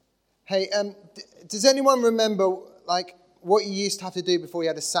Hey, does anyone remember, like, what you used to have to do before you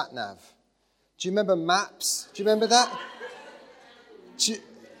had a sat-nav? Do you remember maps? Do you remember that? Do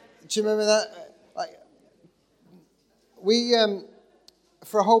you remember that? Like, we,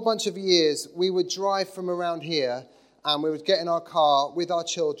 for a whole bunch of years, we would drive from around here, and we would get in our car with our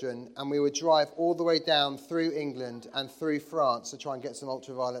children, and we would drive all the way down through England and through France to try and get some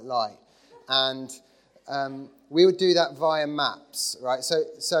ultraviolet light. And we would do that via maps, right? So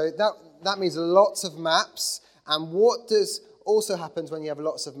that means lots of maps. And what does also happens when you have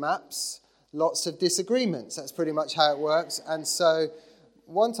lots of maps? Lots of disagreements. That's pretty much how it works. And so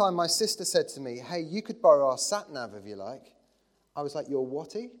one time my sister said to me, hey, you could borrow our sat-nav if you like. I was like, your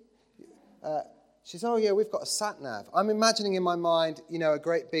whatty? She said, oh yeah, we've got a sat-nav. I'm imagining in my mind, a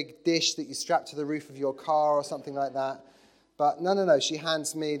great big dish that you strap to the roof of your car or something like that. But no, she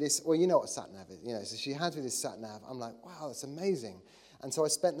hands me this, well, you know what sat-nav is, so she hands me this sat-nav. I'm like, wow, that's amazing. And so I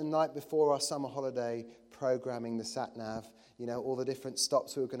spent the night before our summer holiday programming the sat-nav, all the different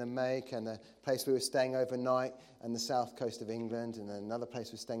stops we were going to make, and the place we were staying overnight, and the south coast of England, and then another place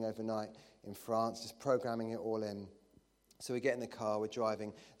we were staying overnight in France, just programming it all in. So we get in the car, we're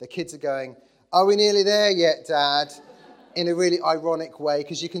driving. The kids are going, are we nearly there yet, Dad? In a really ironic way,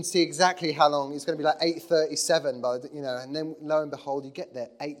 because you can see exactly how long. It's going to be like 8:37, and then lo and behold, you get there,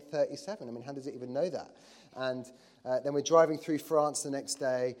 8:37. I mean, how does it even know that? And then we're driving through France the next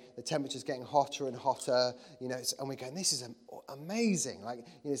day. The temperature's getting hotter and hotter, and we're going, this is amazing.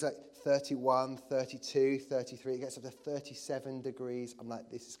 It's like 31, 32, 33. It gets up to 37 degrees. I'm like,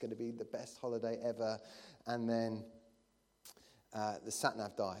 this is going to be the best holiday ever. And then the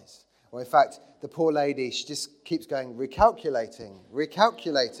sat-nav dies. Well, in fact, the poor lady, she just keeps going, recalculating.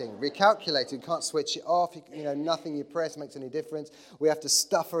 Can't switch it off. Nothing you press makes any difference. We have to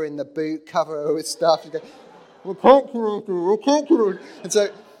stuff her in the boot, cover her with stuff. You go, recalculating. And so,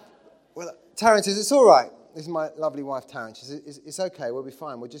 Taryn says, it's all right. This is my lovely wife, Taryn. She says, it's okay. We'll be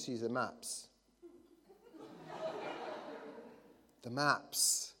fine. We'll just use the maps. The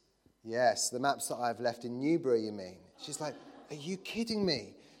maps. Yes, the maps that I've left in Newbury, you mean? She's like, are you kidding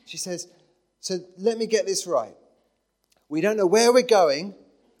me? She says, so let me get this right. We don't know where we're going,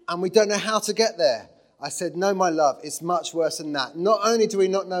 and we don't know how to get there. I said, no, my love, it's much worse than that. Not only do we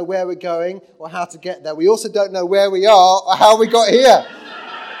not know where we're going or how to get there, we also don't know where we are or how we got here.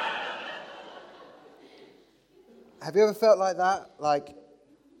 Have you ever felt like that? Like,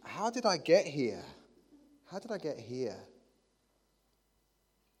 how did I get here? How did I get here?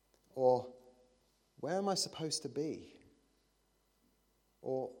 Or, where am I supposed to be?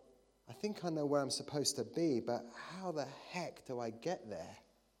 Or, I think I know where I'm supposed to be, but how the heck do I get there?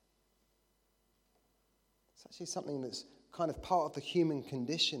 It's actually something that's kind of part of the human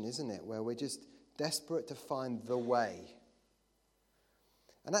condition, isn't it? Where we're just desperate to find the way.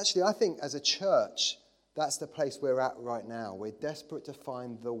 And actually, I think as a church, that's the place we're at right now. We're desperate to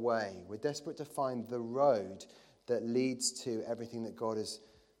find the way. We're desperate to find the road that leads to everything that God is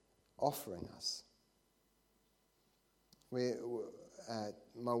offering us.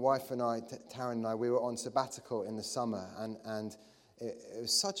 My wife and I, Taryn and I, we were on sabbatical in the summer, and it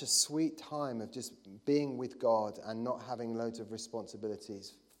was such a sweet time of just being with God and not having loads of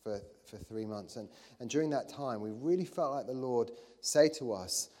responsibilities for 3 months. And during that time, we really felt like the Lord say to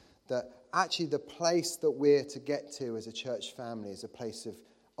us that actually the place that we're to get to as a church family is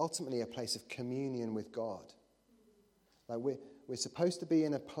ultimately a place of communion with God. Like we're supposed to be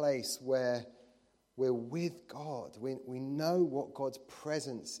in a place where we're with God. We know what God's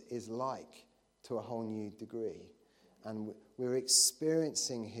presence is like to a whole new degree. And we're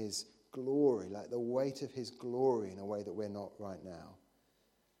experiencing his glory, like the weight of his glory in a way that we're not right now.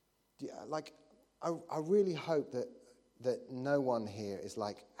 I really hope that no one here is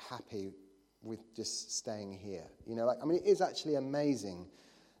happy with just staying here. It is actually amazing.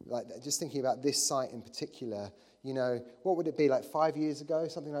 Just thinking about this site in particular, what would it be, 5 years ago,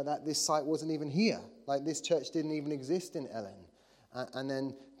 something like that? This site wasn't even here. This church didn't even exist in Ellen. And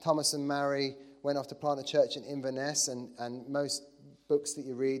then Thomas and Mary went off to plant a church in Inverness, and most books that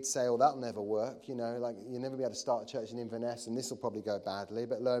you read say, oh, that'll never work. You'll never be able to start a church in Inverness, and this will probably go badly.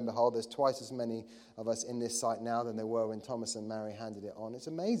 But lo and behold, there's twice as many of us in this site now than there were when Thomas and Mary handed it on. It's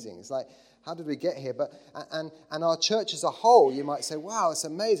amazing. It's how did we get here? But and our church as a whole, you might say, wow, it's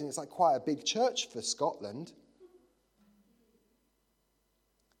amazing. It's quite a big church for Scotland.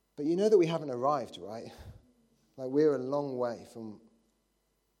 But you know that we haven't arrived, right? We're a long way from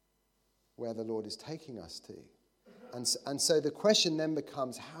where the Lord is taking us to. And so the question then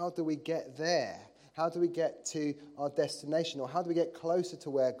becomes, how do we get there? How do we get to our destination? Or how do we get closer to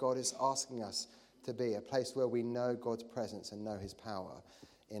where God is asking us to be? A place where we know God's presence and know his power.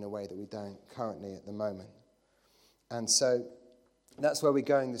 in a way that we don't currently at the moment. And so that's where we're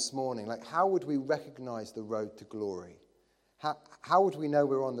going this morning. Like, how would we recognize the road to glory? How would we know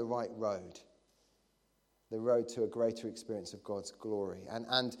we're on the right road? The road to a greater experience of God's glory.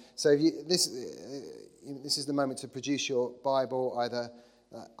 And so this is the moment to produce your Bible. Either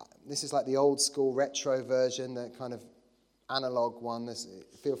this is like the old school retro version, the kind of analog one.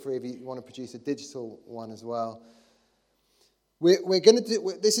 Feel free if you want to produce a digital one as well. We're going to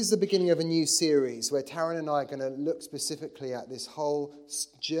do. This is the beginning of a new series where Taryn and I are going to look specifically at this whole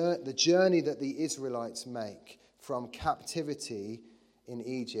the journey that the Israelites make from captivity in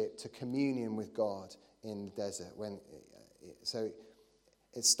Egypt to communion with God in the desert. So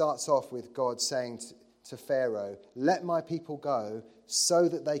it starts off with God saying to Pharaoh, "Let my people go so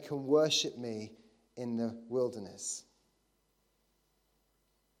that they can worship me in the wilderness."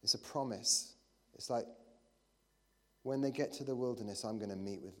 It's a promise. It's like, when they get to the wilderness, I'm going to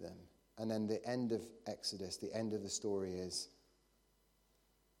meet with them. And then the end of Exodus, the end of the story is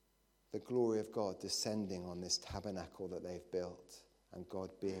the glory of God descending on this tabernacle that they've built, and God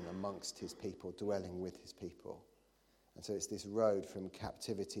being amongst his people, dwelling with his people. And so it's this road from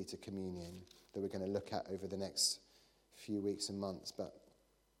captivity to communion that we're going to look at over the next few weeks and months. But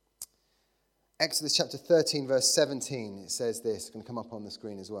Exodus chapter 13, verse 17, it says this. It's going to come up on the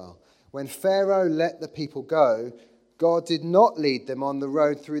screen as well. When Pharaoh let the people go, God did not lead them on the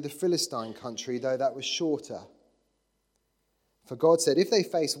road through the Philistine country, though that was shorter. For God said, if they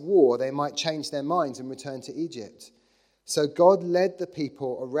face war, they might change their minds and return to Egypt. So God led the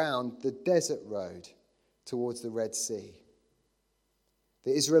people around the desert road towards the Red Sea.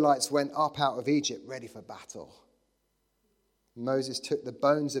 The Israelites went up out of Egypt ready for battle. Moses took the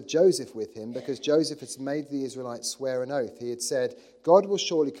bones of Joseph with him because Joseph had made the Israelites swear an oath. He had said, God will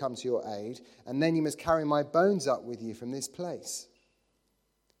surely come to your aid, and then you must carry my bones up with you from this place.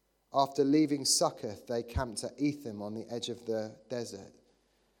 After leaving Succoth, they camped at Etham on the edge of the desert.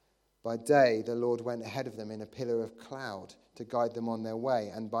 By day, the Lord went ahead of them in a pillar of cloud to guide them on their way,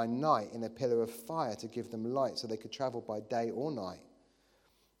 and by night in a pillar of fire to give them light so they could travel by day or night.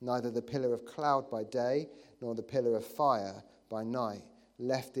 Neither the pillar of cloud by day nor the pillar of fire by night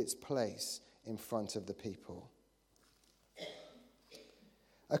left its place in front of the people.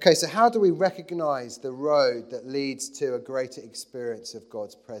 Okay, so how do we recognize the road that leads to a greater experience of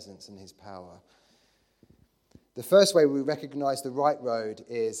God's presence and his power? The first way we recognize the right road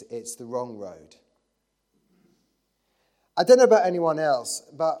is it's the wrong road. I don't know about anyone else,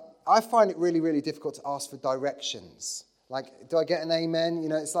 but I find it really, really difficult to ask for directions. Like, do I get an amen? You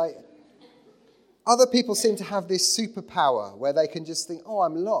know, it's like, other people seem to have this superpower where they can just think, oh,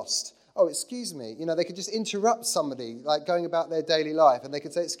 I'm lost. Oh, excuse me. You know, they could just interrupt somebody, like going about their daily life, and they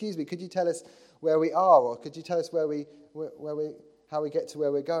could say, excuse me, could you tell us where we are? Or could you tell us how we get to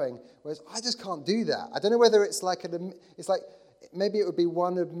where we're going? Whereas I just can't do that. I don't know whether it's like maybe it would be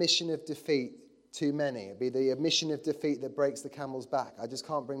one admission of defeat too many. It'd be the admission of defeat that breaks the camel's back. I just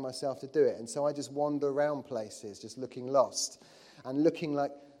can't bring myself to do it. And so I just wander around places, just looking lost and looking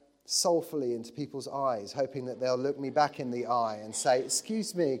like soulfully into people's eyes, hoping that they'll look me back in the eye and say,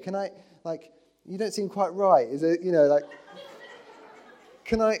 excuse me, can I, you don't seem quite right. Is it,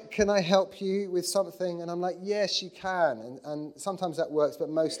 can I help you with something? And I'm like, yes, you can. And sometimes that works, but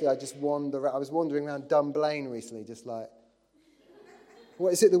mostly I just wander. I was wandering around Dunblane recently, just like,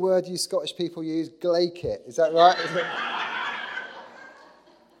 what is it the word you Scottish people use? Glaikit. Is that right?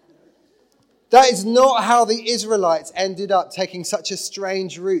 That is not how the Israelites ended up taking such a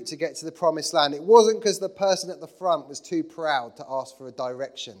strange route to get to the promised land. It wasn't because the person at the front was too proud to ask for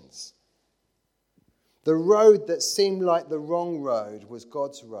directions. The road that seemed like the wrong road was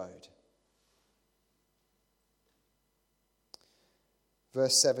God's road.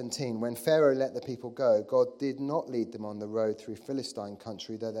 Verse 17, when Pharaoh let the people go, God did not lead them on the road through Philistine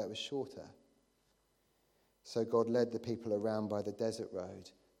country, though that was shorter. So God led the people around by the desert road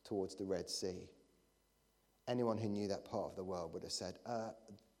towards the Red Sea. Anyone who knew that part of the world would have said,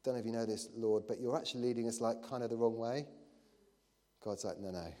 don't know if you know this, Lord, but you're actually leading us like kind of the wrong way. God's like,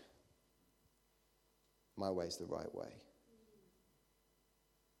 no. My way's the right way.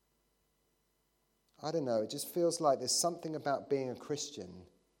 I don't know, it just feels like there's something about being a Christian.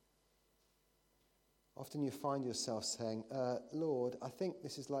 Often you find yourself saying, Lord, I think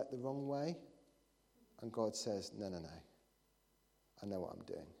this is like the wrong way. And God says, no. I know what I'm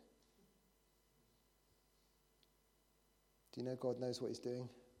doing. Do you know God knows what he's doing?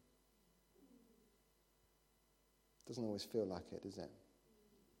 Doesn't always feel like it, does it?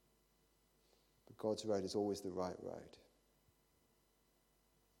 But God's road is always the right road.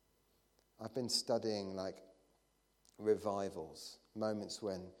 I've been studying revivals moments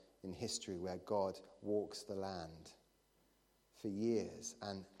when in history where God walks the land for years.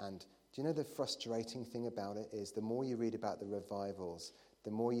 And do you know the frustrating thing about it is the more you read about the revivals,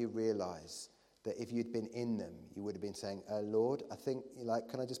 the more you realize that if you'd been in them, you would have been saying, Lord, I think,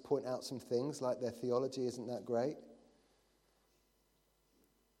 can I just point out some things, like their theology isn't that great?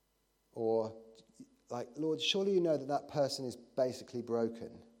 Or, Lord, surely you know that person is basically broken.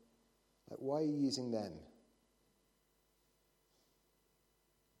 Why are you using them?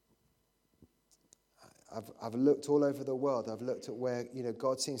 I've looked all over the world. I've looked at where,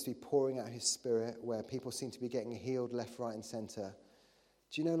 God seems to be pouring out his Spirit, where people seem to be getting healed left, right, and centre.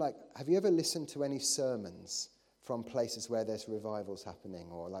 Do you know, have you ever listened to any sermons from places where there's revivals happening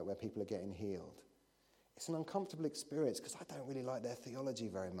or where people are getting healed? It's an uncomfortable experience because I don't really like their theology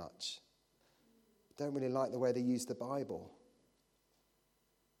very much. I don't really like the way they use the Bible.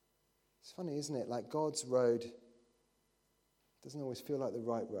 It's funny, isn't it? God's road doesn't always feel like the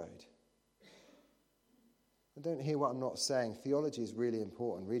right road. And don't hear what I'm not saying. Theology is really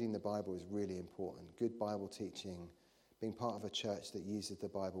important. Reading the Bible is really important. Good Bible teaching, being part of a church that uses the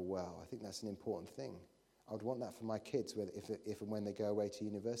Bible well. I think that's an important thing. I would want that for my kids if and when they go away to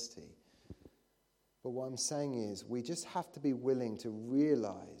university. But what I'm saying is we just have to be willing to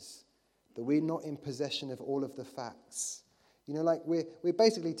realize that we're not in possession of all of the facts. We're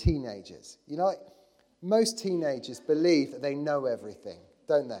basically teenagers. Most teenagers believe that they know everything,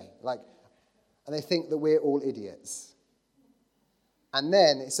 don't they? And they think that we're all idiots. And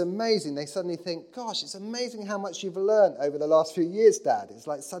then it's amazing. They suddenly think, gosh, it's amazing how much you've learned over the last few years, Dad. It's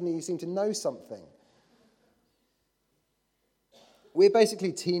like suddenly you seem to know something. We're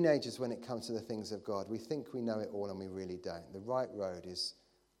basically teenagers when it comes to the things of God. We think we know it all and we really don't. The right road is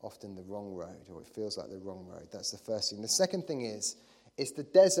often the wrong road, or it feels like the wrong road. That's the first thing. The second thing is the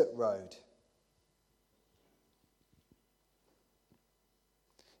desert road.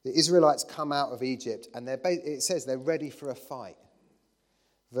 The Israelites come out of Egypt and it says they're ready for a fight.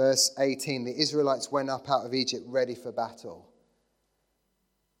 Verse 18, the Israelites went up out of Egypt ready for battle.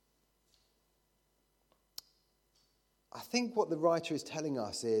 I think what the writer is telling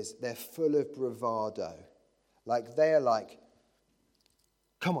us is they're full of bravado. They're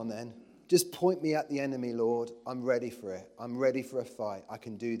come on then, just point me at the enemy, Lord. I'm ready for it. I'm ready for a fight. I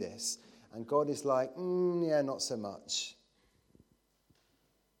can do this. And God is yeah, not so much.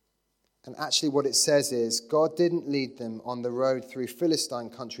 And actually what it says is God didn't lead them on the road through Philistine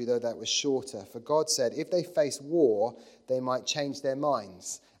country, though that was shorter. For God said if they face war, they might change their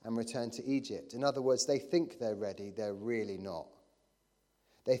minds and return to Egypt. In other words, they think they're ready. They're really not.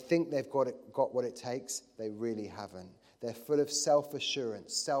 They think they've got what it takes. They really haven't. They're full of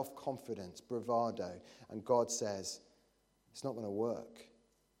self-assurance, self-confidence, bravado. And God says it's not going to work.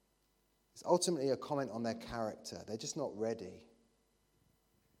 It's ultimately a comment on their character. They're just not ready.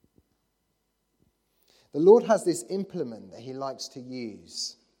 The Lord has this implement that he likes to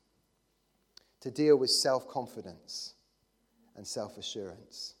use to deal with self-confidence and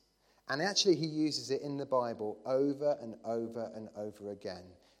self-assurance. And actually he uses it in the Bible over and over and over again.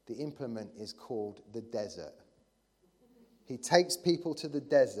 The implement is called the desert. He takes people to the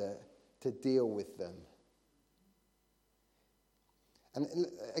desert to deal with them. And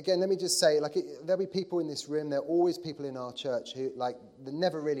again, let me just say, there'll be people in this room, there are always people in our church who, they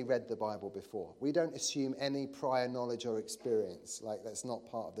never really read the Bible before. We don't assume any prior knowledge or experience. That's not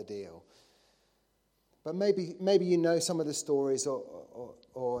part of the deal. But maybe you know some of the stories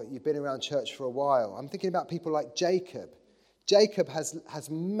or you've been around church for a while. I'm thinking about people like Jacob. Jacob has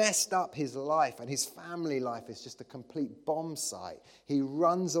messed up his life, and his family life is just a complete bomb site. He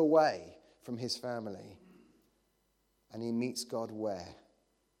runs away from his family. And he meets God where?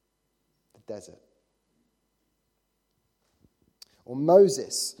 The desert. Or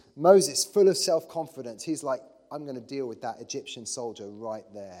Moses, full of self-confidence. He's like, I'm going to deal with that Egyptian soldier right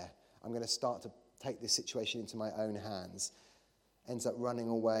there. I'm going to start to take this situation into my own hands. Ends up running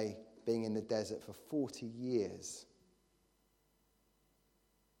away, being in the desert for 40 years.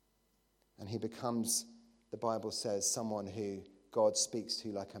 And he becomes, the Bible says, someone who God speaks to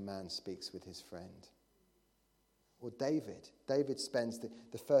like a man speaks with his friend. Or David. David spends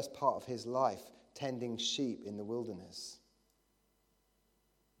the first part of his life tending sheep in the wilderness.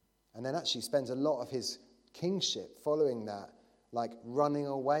 And then actually spends a lot of his kingship following that, running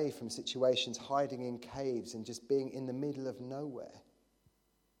away from situations, hiding in caves and just being in the middle of nowhere.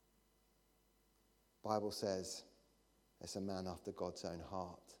 Bible says, it's a man after God's own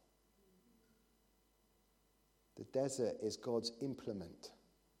heart. The desert is God's implement.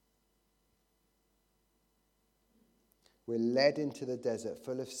 We're led into the desert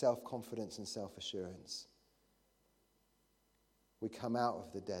full of self-confidence and self-assurance. we come out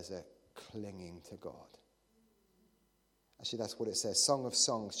of the desert clinging to God. Actually, that's what it says. Song of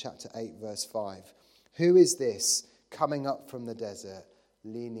Songs, chapter 8, verse 5. Who is this coming up from the desert,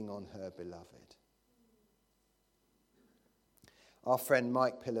 leaning on her beloved? Our friend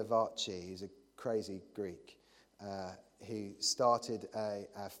Mike Pilavachi, who's a crazy Greek, who started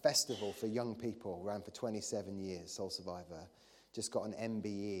a festival for young people, ran for 27 years, Soul Survivor, just got an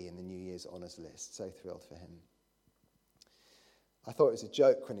MBE in the New Year's Honours List. So thrilled for him. I thought it was a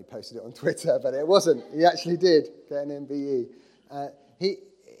joke when he posted it on Twitter, but it wasn't. He actually did get an MBE.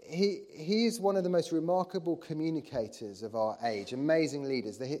 He is one of the most remarkable communicators of our age. Amazing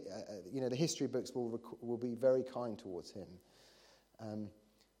leaders. The history books will be very kind towards him.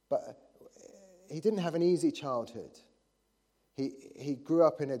 But he didn't have an easy childhood. He grew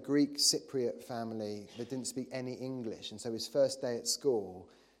up in a Greek Cypriot family that didn't speak any English, and so his first day at school,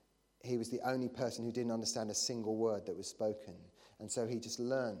 he was the only person who didn't understand a single word that was spoken. And so he just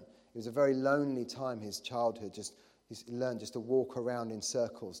learned. It was a very lonely time, his childhood. He learned just to walk around in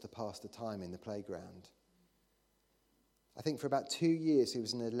circles to pass the time in the playground. I think for about 2 years he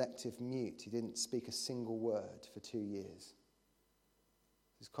was an elective mute. He didn't speak a single word for 2 years.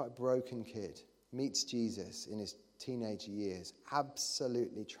 He was quite a broken kid. Meets Jesus in his teenage years.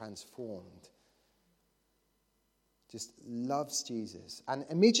 Absolutely transformed. Just loves Jesus. And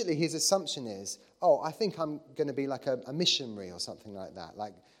immediately his assumption is, I think I'm going to be like a missionary or something like that.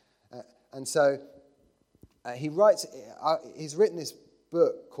 And so he's written this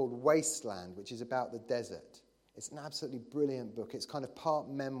book called Wasteland, which is about the desert. It's an absolutely brilliant book. It's kind of part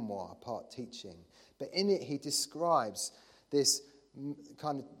memoir, part teaching. But in it he describes this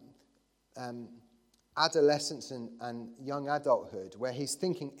kind of adolescence and young adulthood where he's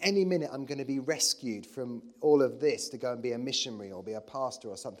thinking any minute I'm going to be rescued from all of this to go and be a missionary or be a pastor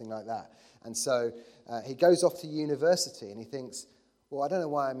or something like that. And so he goes off to university and he thinks, well, I don't know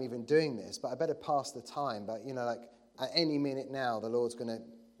why I'm even doing this, but I better pass the time. But, at any minute now, the Lord's going to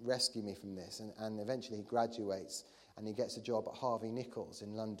rescue me from this. And eventually he graduates and he gets a job at Harvey Nichols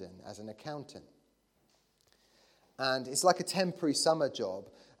in London as an accountant. And it's like a temporary summer job.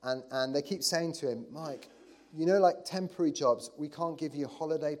 And they keep saying to him, Mike, like temporary jobs, we can't give you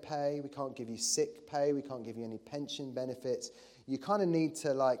holiday pay, we can't give you sick pay, we can't give you any pension benefits. You kind of need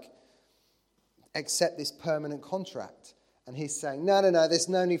to accept this permanent contract. And he's saying, no, there's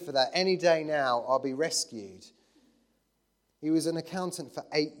no need for that. Any day now, I'll be rescued. He was an accountant for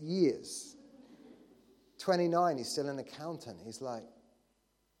 8 years. 29, he's still an accountant. He's like,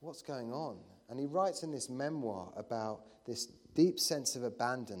 what's going on? And he writes in this memoir about this deep sense of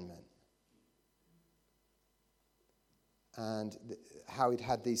abandonment and how he'd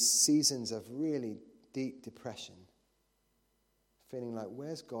had these seasons of really deep depression, feeling like,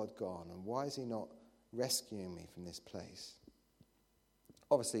 where's God gone and why is he not rescuing me from this place?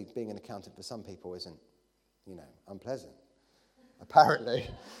 Obviously, being an accountant for some people isn't, unpleasant, apparently.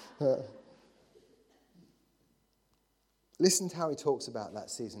 Listen to how he talks about that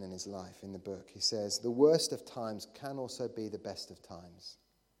season in his life in the book. He says, the worst of times can also be the best of times.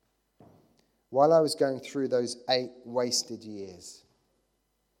 While I was going through those 8 wasted years,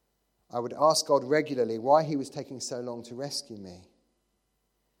 I would ask God regularly why he was taking so long to rescue me.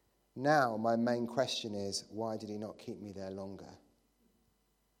 Now, my main question is, why did he not keep me there longer?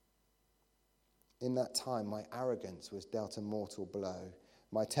 In that time, my arrogance was dealt a mortal blow.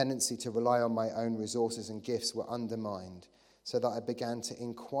 My tendency to rely on my own resources and gifts were undermined, so that I began to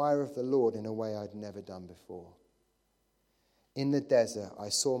inquire of the Lord in a way I'd never done before. In the desert, I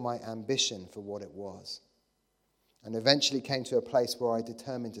saw my ambition for what it was, and eventually came to a place where I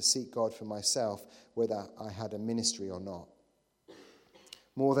determined to seek God for myself, whether I had a ministry or not.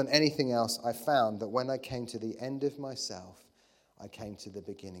 More than anything else, I found that when I came to the end of myself, I came to the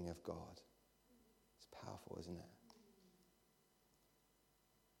beginning of God. It's powerful, isn't it?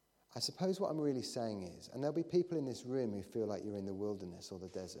 I suppose what I'm really saying is, and there'll be people in this room who feel like you're in the wilderness or the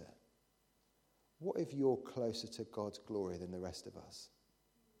desert. What if you're closer to God's glory than the rest of us?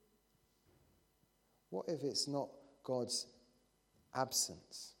 What if it's not God's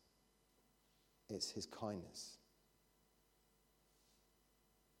absence, it's his kindness?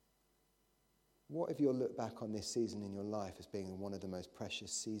 What if you'll look back on this season in your life as being one of the most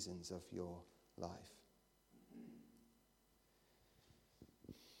precious seasons of your life?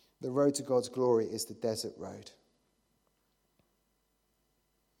 The road to God's glory is the desert road.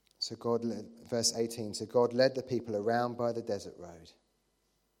 So verse 18, so God led the people around by the desert road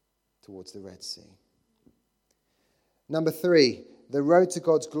towards the Red Sea. Number 3, the road to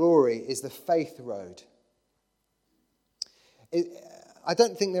God's glory is the faith road. I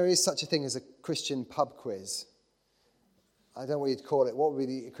don't think there is such a thing as a Christian pub quiz. I don't know what you'd call it. What would be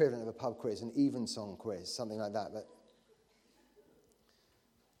the equivalent of a pub quiz? An Evensong quiz, something like that. But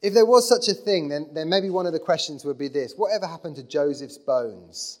if there was such a thing, then maybe one of the questions would be this. Whatever happened to Joseph's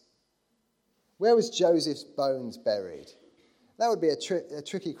bones? Where was Joseph's bones buried? That would be a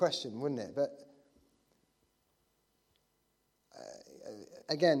tricky question, wouldn't it? But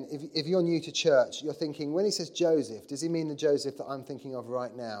again, if you're new to church, you're thinking, when he says Joseph, does he mean the Joseph that I'm thinking of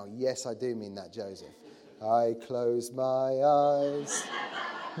right now? Yes, I do mean that Joseph. I close my eyes.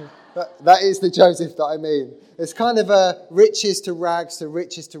 But that is the Joseph that I mean. It's kind of a riches to rags to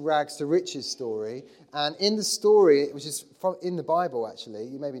riches to rags to riches story. And in the story, which is in the Bible actually,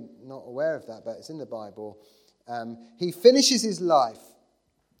 you may be not aware of that, but it's in the Bible, he finishes his life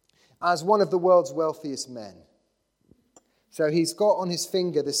as one of the world's wealthiest men. So he's got on his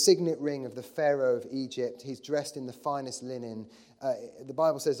finger the signet ring of the Pharaoh of Egypt. He's dressed in the finest linen. The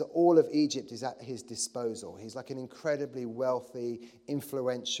Bible says that all of Egypt is at his disposal. He's like an incredibly wealthy,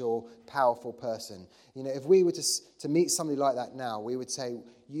 influential, powerful person. You know, if we were to meet somebody like that now, we would say,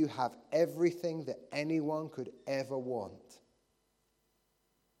 you have everything that anyone could ever want.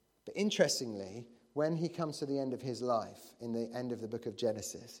 But interestingly, when he comes to the end of his life, in the end of the book of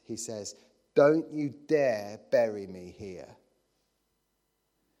Genesis, he says, don't you dare bury me here.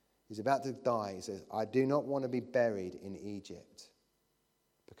 He's about to die. He says, I do not want to be buried in Egypt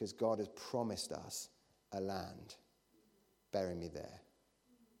because God has promised us a land. Bury me there.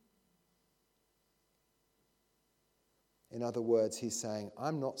 In other words, he's saying,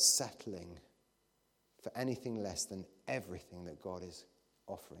 I'm not settling for anything less than everything that God is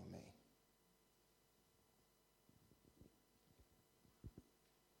offering me.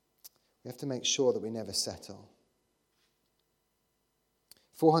 We have to make sure that we never settle.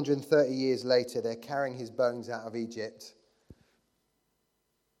 430 years later, they're carrying his bones out of Egypt.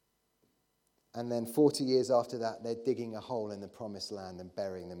 And then 40 years after that, they're digging a hole in the promised land and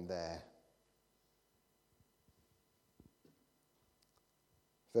burying them there.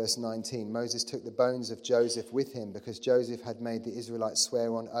 Verse 19, Moses took the bones of Joseph with him because Joseph had made the Israelites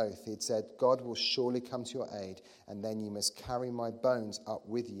swear on oath. He had said, God will surely come to your aid, and then you must carry my bones up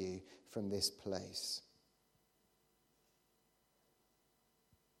with you from this place.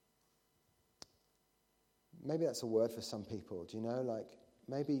 Maybe that's a word for some people, do you know? Like,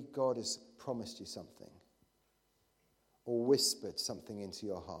 maybe God has promised you something or whispered something into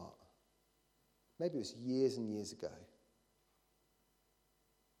your heart. Maybe it was years and years ago.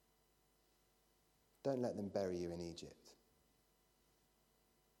 Don't let them bury you in Egypt.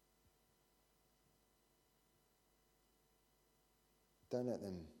 Don't let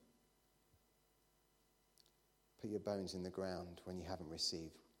them put your bones in the ground when you haven't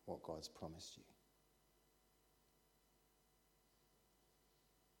received what God's promised you.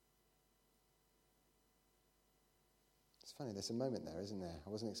 It's funny, there's a moment there, isn't there? I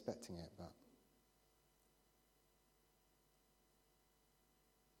wasn't expecting it, but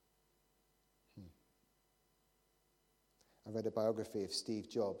I read a biography of Steve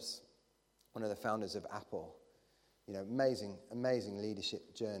Jobs, one of the founders of Apple. You know, amazing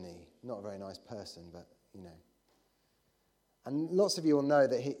leadership journey. Not a very nice person, but, you know. And lots of you will know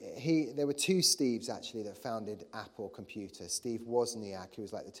that there were two Steves, actually, that founded Apple Computer. Steve Wozniak, who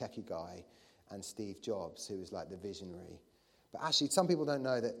was like the techie guy, and Steve Jobs, who was like the visionary. But actually, some people don't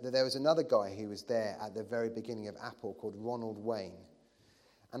know that there was another guy who was there at the very beginning of Apple called Ronald Wayne.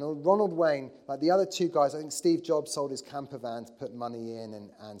 And Ronald Wayne, like the other two guys, I think Steve Jobs sold his camper van to put money in,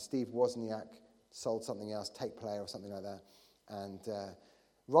 and Steve Wozniak sold something else, Tape Player or something like that. And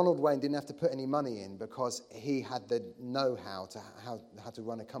Ronald Wayne didn't have to put any money in because he had the know-how to how to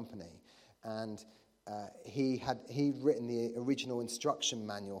run a company. And he'd written the original instruction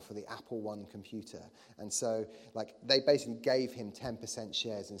manual for the Apple I computer. And so like they basically gave him 10%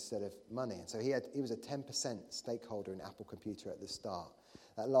 shares instead of money. And so he was a 10% stakeholder in Apple Computer at the start.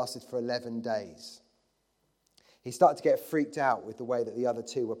 That lasted for 11 days. He started to get freaked out with the way that the other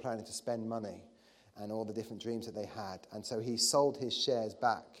two were planning to spend money and all the different dreams that they had. And so he sold his shares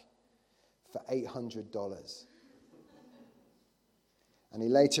back for $800. And he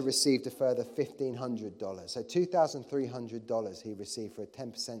later received a further $1,500. So $2,300 he received for a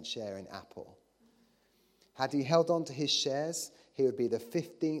 10% share in Apple. Had he held on to his shares, he would be the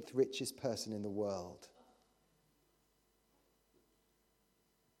 15th richest person in the world.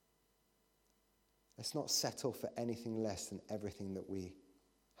 Let's not settle for anything less than everything that we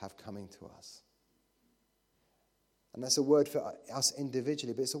have coming to us. And that's a word for us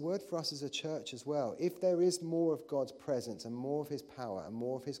individually, but it's a word for us as a church as well. If there is more of God's presence and more of his power and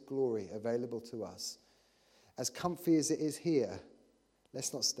more of his glory available to us, as comfy as it is here,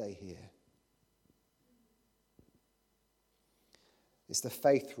 let's not stay here. It's the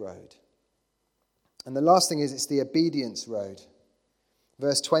faith road. And the last thing is it's the obedience road.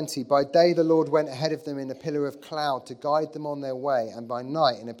 Verse 20, by day the Lord went ahead of them in a pillar of cloud to guide them on their way, and by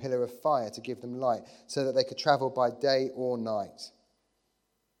night in a pillar of fire to give them light, so that they could travel by day or night.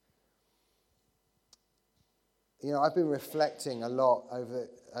 You know, I've been reflecting a lot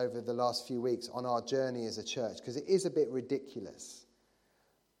over the last few weeks on our journey as a church, because it is a bit ridiculous.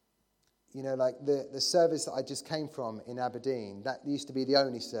 You know, like the service that I just came from in Aberdeen, that used to be the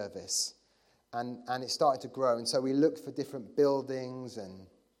only service. And it started to grow. And so we looked for different buildings, and,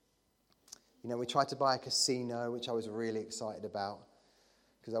 you know, we tried to buy a casino, which I was really excited about,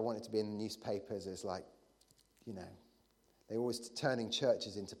 because I wanted to be in the newspapers as, like, you know, they're always turning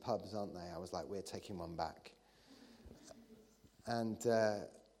churches into pubs, aren't they? I was like, we're taking one back. And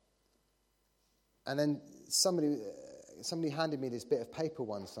then somebody handed me this bit of paper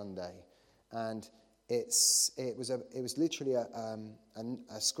one Sunday, and it was literally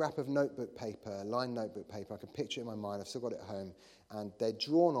a scrap of notebook paper, lined notebook paper. I can picture it in my mind. I've still got it at home. And they'd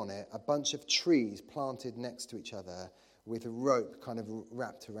drawn on it a bunch of trees planted next to each other with a rope kind of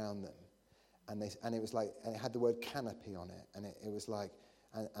wrapped around them. And it was like, and it had the word canopy on it, and it was like,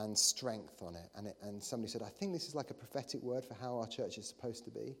 and strength on it. And somebody said, I think this is like a prophetic word for how our church is supposed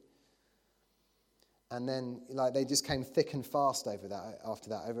to be. And then, like, they just came thick and fast over that. After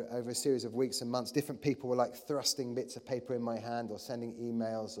that, over a series of weeks and months, different people were like thrusting bits of paper in my hand or sending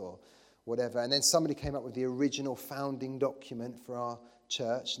emails or whatever. And then somebody came up with the original founding document for our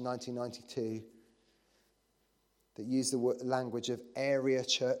church, 1992, that used the language of area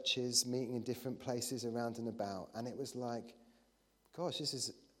churches meeting in different places around and about. And it was like, gosh, this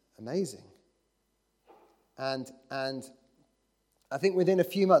is amazing. And I think within a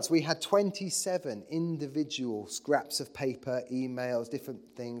few months, we had 27 individual scraps of paper, emails, different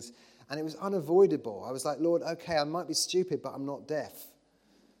things, and it was unavoidable. I was like, Lord, okay, I might be stupid, but I'm not deaf.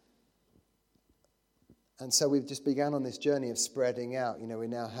 And so we've just began on this journey of spreading out. You know, we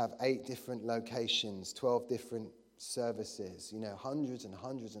now have 8 different locations, 12 different services, you know, hundreds and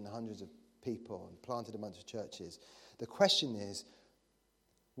hundreds and hundreds of people, and planted a bunch of churches. The question is,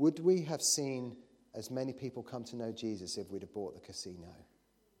 would we have seen as many people come to know Jesus if we'd have bought the casino?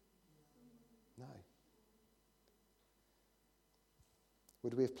 No.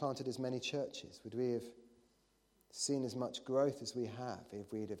 Would we have planted as many churches? Would we have seen as much growth as we have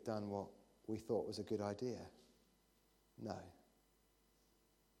if we'd have done what we thought was a good idea? No.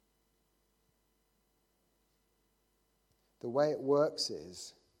 The way it works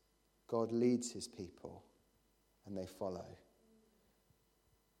is God leads his people and they follow.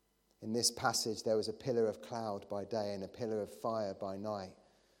 In this passage, there was a pillar of cloud by day and a pillar of fire by night.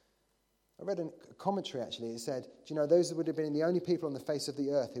 I read a commentary, actually. It said, do you know, those would have been the only people on the face of the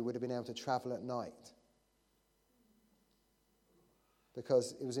earth who would have been able to travel at night.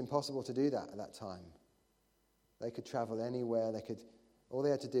 Because it was impossible to do that at that time. They could travel anywhere. All they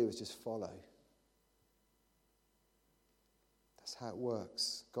had to do was just follow. That's how it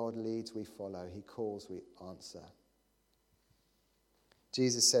works. God leads, we follow. He calls, we answer.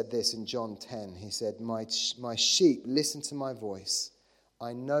 Jesus said this in John 10. He said, my sheep listen to my voice.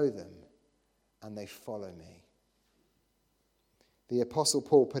 I know them, and they follow me. The Apostle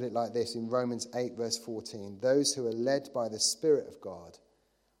Paul put it like this in Romans 8, verse 14. Those who are led by the Spirit of God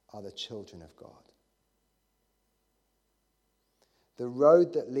are the children of God. The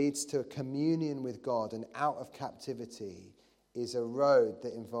road that leads to a communion with God and out of captivity is a road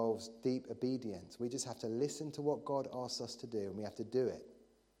that involves deep obedience. We just have to listen to what God asks us to do, and we have to do it.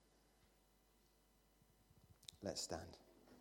 Let's stand.